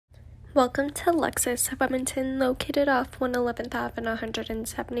Welcome to Lexus of Edmonton, located off 111th Ave and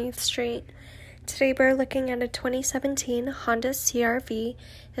 170th Street. Today we're looking at a 2017 Honda CR-V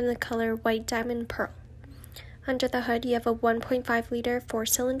in the color White Diamond Pearl. Under the hood, you have a 1.5-liter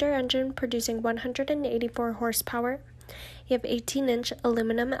four-cylinder engine producing 184 horsepower. You have 18-inch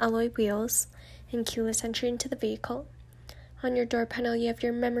aluminum alloy wheels and keyless entry into the vehicle. On your door panel, you have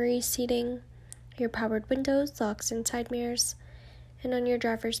your memory seating, your powered windows, locks, and side mirrors. And on your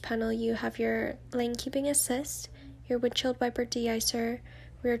driver's panel, you have your lane keeping assist, your windshield wiper deicer,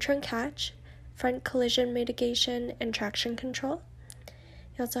 rear trunk hatch, front collision mitigation, and traction control.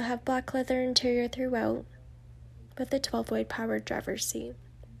 You also have black leather interior throughout with a 12-way powered driver's seat.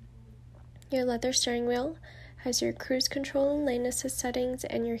 Your leather steering wheel has your cruise control and lane assist settings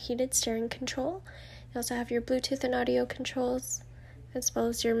and your heated steering control. You also have your Bluetooth and audio controls, as well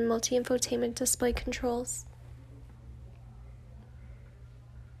as your multi-infotainment display controls.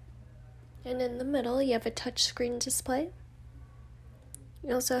 And in the middle, you have a touchscreen display.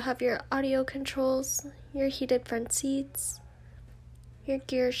 You also have your audio controls, your heated front seats, your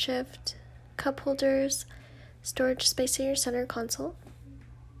gear shift, cup holders, storage space in your center console,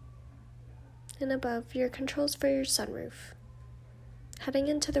 and above, your controls for your sunroof. Heading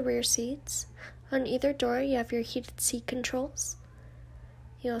into the rear seats, on either door, you have your heated seat controls.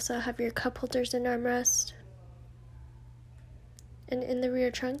 You also have your cup holders and armrest. And in the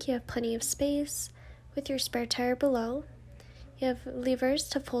rear trunk, you have plenty of space with your spare tire below. You have levers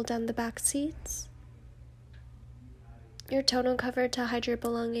to fold down the back seats, your tonneau cover to hide your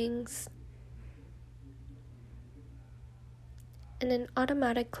belongings, and an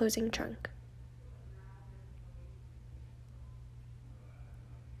automatic closing trunk.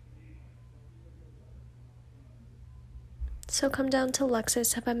 So come down to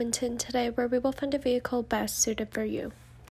Lexus of Edmonton today, where we will find a vehicle best suited for you.